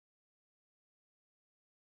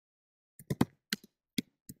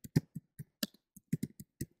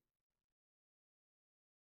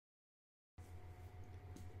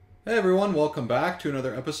Hey everyone, welcome back to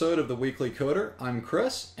another episode of the Weekly Coder. I'm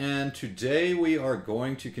Chris, and today we are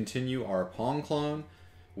going to continue our Pong clone.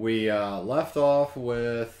 We left off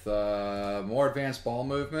with more advanced ball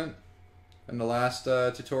movement in the last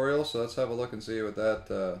tutorial, so let's have a look and see what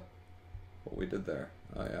we did there.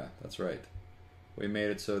 Oh yeah, that's right. We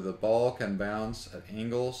made it so the ball can bounce at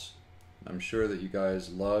angles. I'm sure that you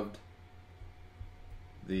guys loved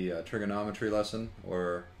the trigonometry lesson,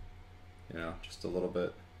 or just a little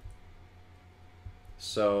bit.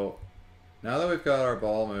 So now that we've got our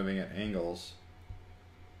ball moving at angles,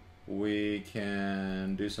 we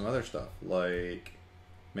can do some other stuff, like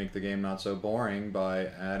make the game not so boring by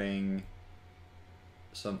adding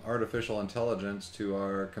some artificial intelligence to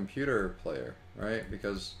our computer player, right?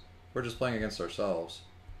 Because we're just playing against ourselves.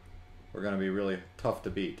 We're going to be really tough to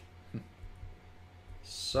beat.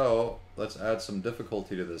 So let's add some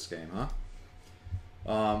difficulty to this game, huh?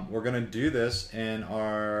 We're going to do this in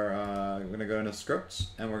our, we're going to go into scripts,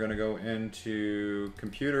 and we're going to go into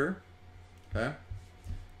computer, okay?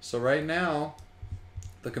 So right now,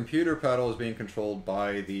 the computer paddle is being controlled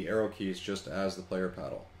by the arrow keys just as the player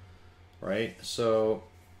paddle, right? So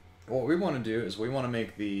what we want to do is we want to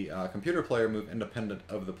make the computer player move independent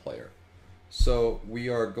of the player. So we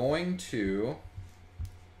are going to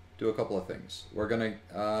do a couple of things. We're going to,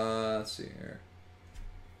 let's see here.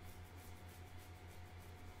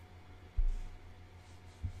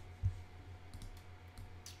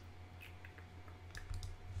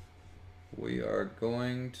 We're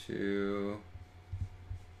going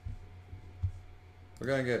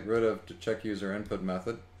to get rid of the check user input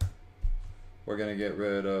method. We're going to get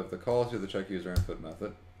rid of the call to the check user input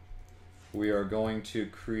method. We are going to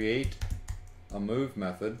create a move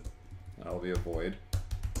method. That'll be a void.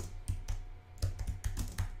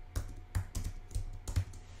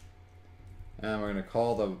 And we're going to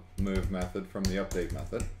call the move method from the update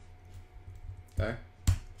method. Okay?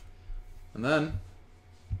 And then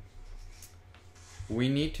we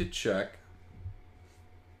need to check.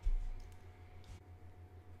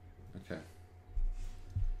 Okay.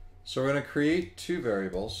 So we're going to create two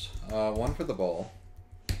variables, one for the ball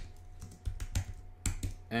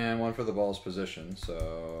and one for the ball's position.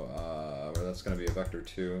 So that's going to be a vector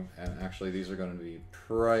 2, and actually these are going to be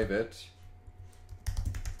private.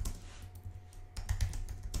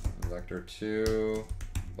 Vector 2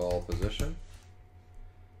 ball position.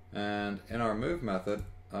 And in our move method,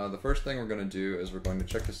 the first thing we're going to do is we're going to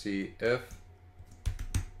check to see if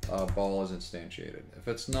a ball is instantiated. If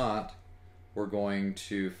it's not, we're going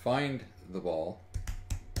to find the ball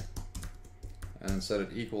and set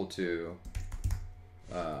it equal to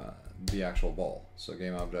the actual ball. So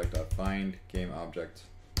GameObject.find GameObject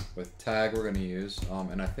with tag we're going to use,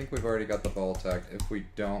 and I think we've already got the ball tagged. If we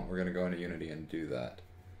don't, we're going to go into Unity and do that.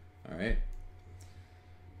 Alright.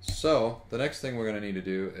 So the next thing we're going to need to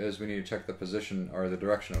do is we need to check the position or the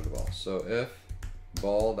direction of the ball. So if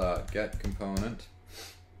ball.getComponent,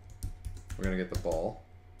 we're going to get the ball.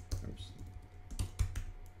 Oops.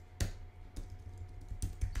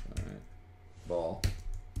 Alright. Ball.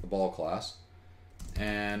 The ball class.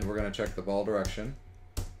 And we're going to check the ball direction.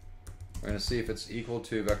 We're going to see if it's equal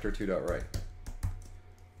to vector2.right.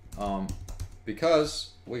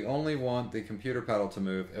 Because we only want the computer paddle to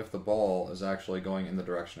move if the ball is actually going in the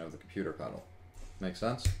direction of the computer paddle. Make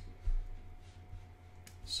sense?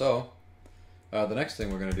 So the next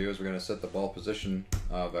thing we're going to do is we're going to set the ball position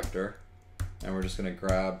vector, and we're just going to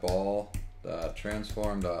grab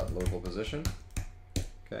ball.transform.local position.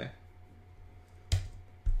 Okay.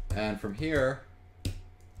 And from here,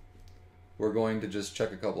 we're going to just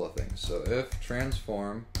check a couple of things. So if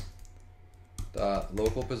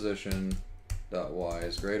transform.local position y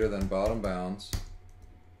is greater than bottom bounds,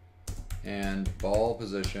 and ball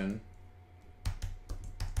position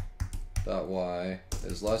y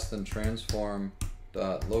is less than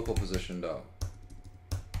transform.local position y,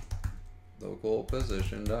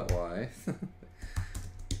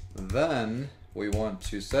 then we want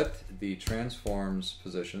to set the transform's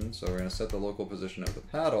position. So we're going to set the local position of the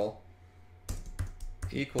paddle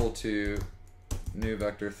equal to new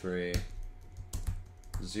vector 3,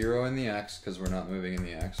 0 in the x, because we're not moving in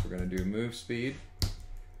the x. We're going to do move speed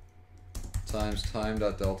times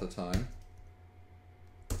time.delta time,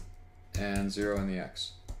 and 0 in the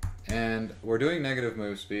x. And we're doing negative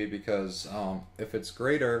move speed because if it's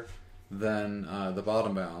greater than the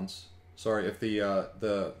bottom bounds, sorry, if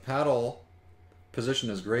the paddle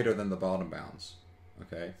position is greater than the bottom bounds,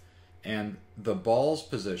 okay, and the ball's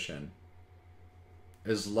position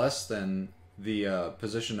is less than the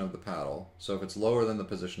position of the paddle. So if it's lower than the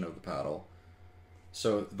position of the paddle,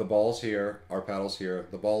 so the ball's here, our paddle's here,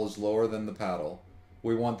 the ball is lower than the paddle,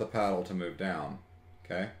 we want the paddle to move down,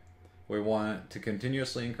 okay? We want it to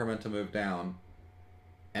continuously increment to move down,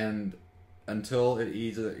 and until it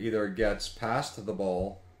either gets past the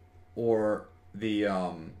ball or the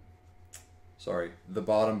the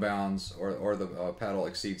bottom bounds, or the paddle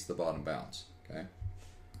exceeds the bottom bounds, okay?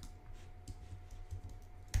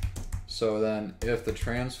 So then if the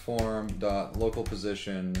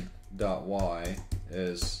transform.localPosition.y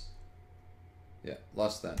is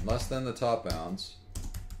less than the top bounds,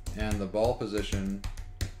 and the ball position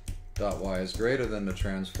dot y is greater than the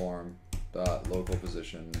transform dot local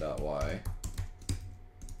position dot y,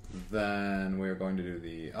 then we're going to do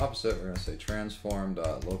the opposite. We're going to say transform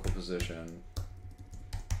dot local position,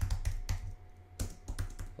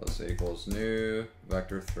 let's say, equals new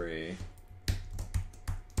vector 3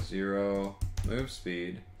 0 move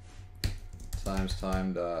speed times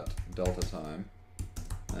time dot delta time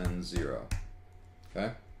and 0.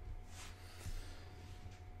 Okay,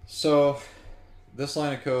 so this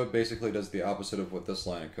line of code basically does the opposite of what this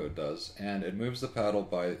line of code does, and it moves the paddle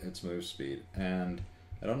by its move speed. And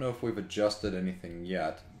I don't know if we've adjusted anything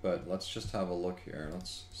yet, but let's just have a look here.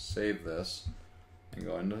 Let's save this and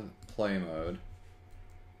go into play mode.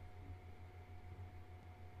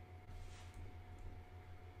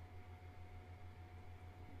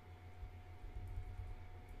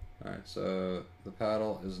 Alright, so the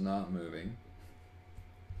paddle is not moving.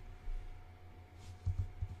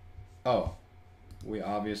 Oh, we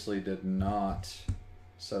obviously did not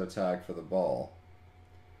set a tag for the ball.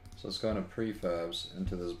 So let's go into prefabs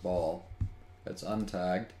into this ball. It's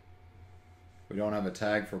untagged. We don't have a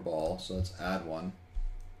tag for ball, so let's add one.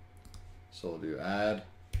 So we'll do add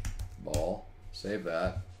ball, save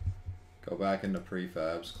that, go back into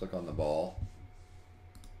prefabs, click on the ball,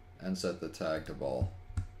 and set the tag to ball.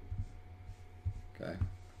 Okay.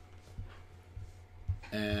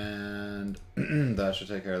 And that should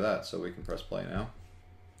take care of that, so we can press play now.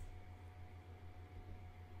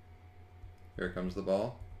 Here comes the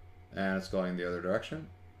ball, and it's going the other direction,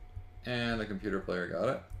 and the computer player got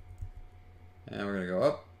it. And we're going to go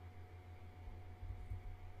up.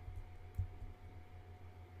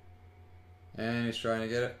 And he's trying to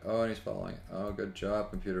get it. Oh, and he's following it. Oh, good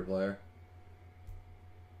job, computer player.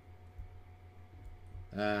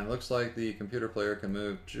 And it looks like the computer player can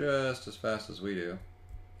move just as fast as we do,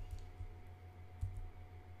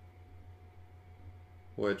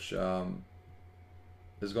 which is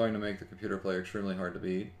going to make the computer player extremely hard to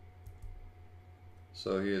beat.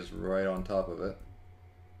 So he is right on top of it.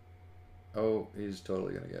 Oh, he's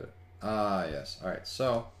totally going to get it. Ah, yes. Alright,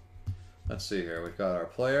 so let's see here. We've got our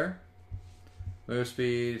player, move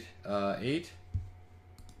speed 8.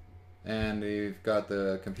 And we've got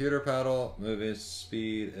the computer paddle, moving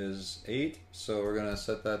speed is 8, so we're going to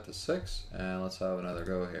set that to 6, and let's have another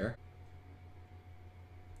go here.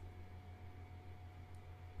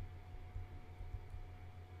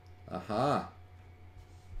 Aha!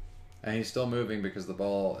 And he's still moving because the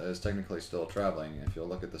ball is technically still traveling. If you'll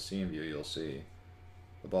look at the scene view, you'll see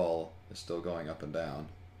the ball is still going up and down,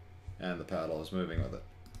 and the paddle is moving with it.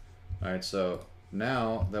 Alright, so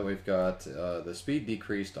now that we've got the speed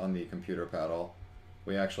decreased on the computer paddle,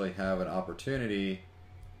 we actually have an opportunity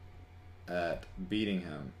at beating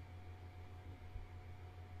him.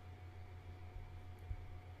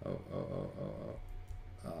 Oh.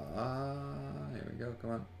 Here we go,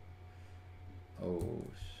 come on.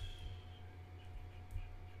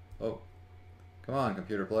 Oh, come on,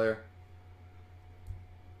 computer player.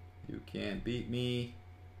 You can't beat me.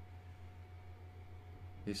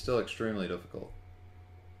 He's still extremely difficult.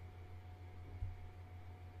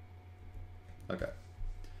 Okay,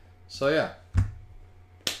 so yeah,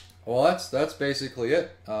 well that's basically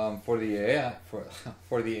it for the AI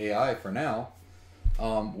for the AI for now.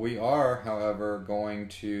 We are, however, going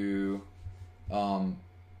to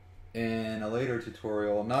in a later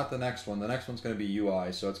tutorial, not the next one. The next one's going to be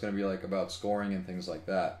UI, so it's going to be like about scoring and things like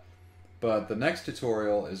that. But the next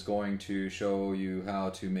tutorial is going to show you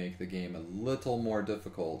how to make the game a little more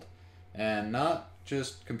difficult, and not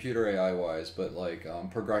just computer AI wise, but like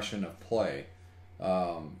progression of play.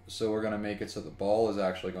 So we're going to make it so the ball is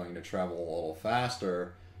actually going to travel a little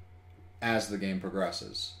faster as the game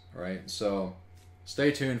progresses, right? So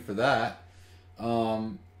stay tuned for that.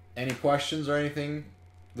 Any questions or anything,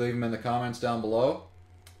 leave them in the comments down below.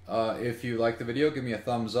 If you like the video, give me a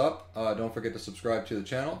thumbs up. Don't forget to subscribe to the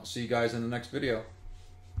channel. See you guys in the next video.